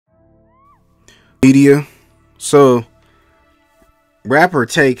Media. So rapper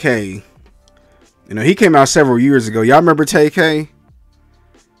Tay K, you know, he came out several years ago. Y'all remember Tay K?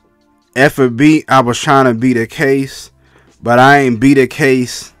 F a beat, I was trying to beat a case, but I ain't beat a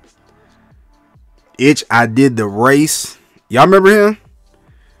case. Itch, I did the race. Y'all remember him?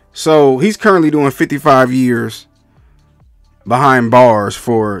 So he's currently doing 55 years behind bars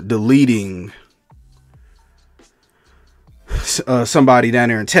for deleting somebody down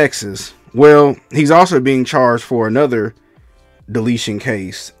there in Texas. Well, he's also being charged for another deletion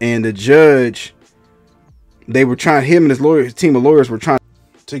case, and the judge, they were trying, him and his lawyers, team of lawyers were trying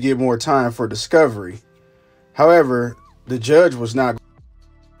to get more time for discovery. However, the judge was not.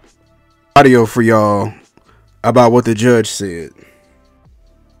 Audio for y'all about what the judge said.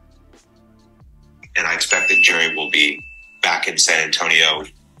 And I expect the jury will be back in San Antonio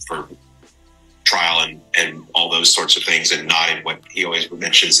for trial and all those sorts of things, and not in what he always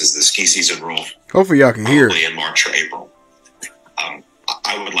mentions is the ski season rule. Hopefully y'all can hear it. Probably in March or April.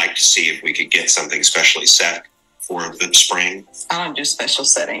 I would like to see if we could get something specially set for the spring. I don't do special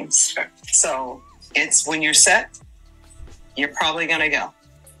settings. Okay. So it's when you're set, you're probably going to go.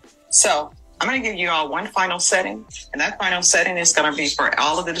 So I'm going to give you all one final setting, and that final setting is going to be for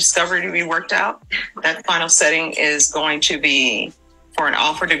all of the discovery to be worked out. That final setting is going to be for an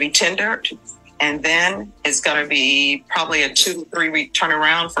offer to be tendered, and then it's going to be probably a 2 to 3 week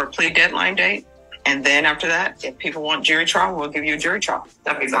turnaround for a plea deadline date. And then after that, if people want jury trial, we'll give you a jury trial.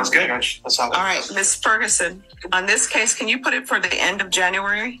 That sounds good. That's all right, Ms. Ferguson, on this case, can you put it for the end of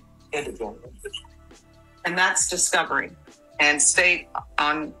January? End of January. And that's discovery. And state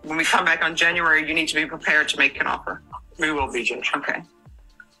on when we come back on January, you need to be prepared to make an offer. We will be, Judge. Okay.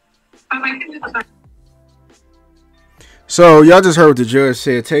 So y'all just heard what the judge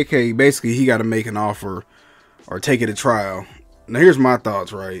said. Tay K, basically he got to make an offer or take it to trial. Now here's my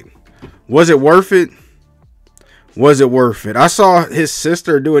thoughts, right? Was it worth it? Was it worth it? I saw his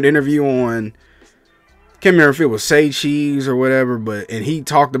sister do an interview on, can't remember if it was Say Cheese or whatever, and he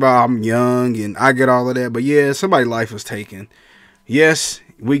talked about I'm young and I get all of that. But yeah, somebody's life was taken. Yes,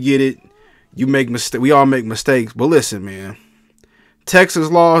 we get it. You make mistakes. We all make mistakes. But listen, man, Texas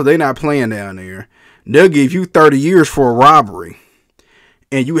law, they not playing down there. They'll give you 30 years for a robbery.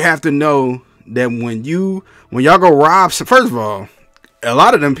 And you have to know that when y'all go rob, so first of all, a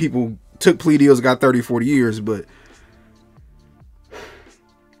lot of them people took plea deals, got 30, 40 years, but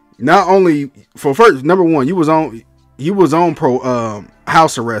not only for first, number one, you was on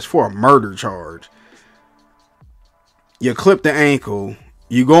house arrest for a murder charge. You clip the ankle,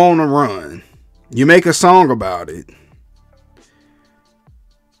 you go on a run, you make a song about it,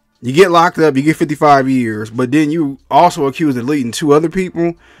 you get locked up, you get 55 years, but then you also accused of deleting 2 other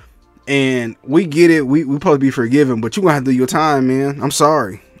people. And we get it, we supposed to be forgiven, but you gonna have to do your time, man. I'm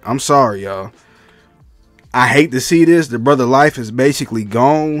sorry, y'all. I hate to see this. The brother life is basically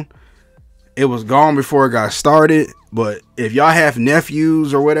gone. It was gone before it got started. But if y'all have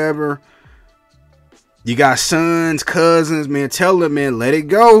nephews or whatever, you got sons, cousins, man, tell them, man, let it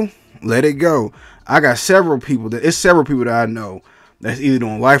go. Let it go. I got several people that I know that's either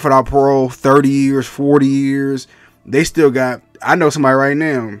doing life without parole, 30 years, 40 years. They still got, I know somebody right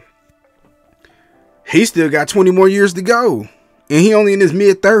now, he still got 20 more years to go. And he only in his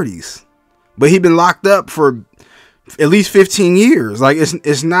mid-30s. But he been locked up for at least 15 years. Like, it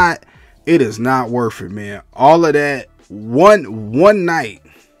is not worth it, man. All of that, one night,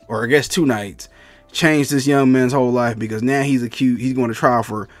 or I guess 2 nights, changed this young man's whole life, because now he's going to trial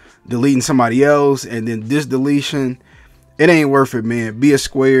for deleting somebody else, and then this deletion. It ain't worth it, man. Be a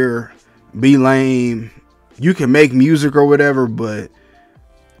square, be lame. You can make music or whatever, but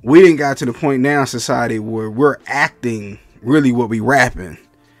we didn't got to the point now in society where we're acting really what we rapping.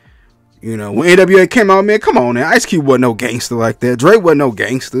 You know, when NWA came out, man, come on now. Ice Cube wasn't no gangster like that. Drake wasn't no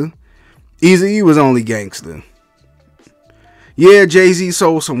gangster. Eazy-E was only gangster. Yeah, Jay-Z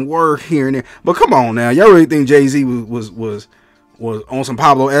sold some work here and there, but come on now. Y'all really think Jay-Z was on some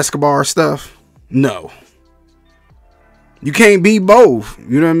Pablo Escobar stuff? No. You can't be both.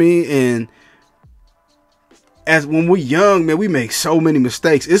 You know what I mean? And as when we're young, man, we make so many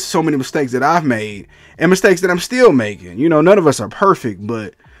mistakes. It's so many mistakes that I've made and mistakes that I'm still making. You know, none of us are perfect,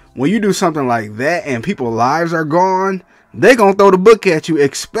 but when you do something like that and people's lives are gone, they're going to throw the book at you,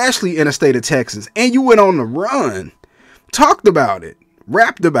 especially in the state of Texas. And you went on the run, talked about it,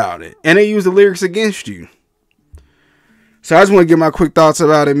 rapped about it, and they used the lyrics against you. So I just want to give my quick thoughts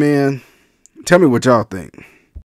about it, man. Tell me what y'all think.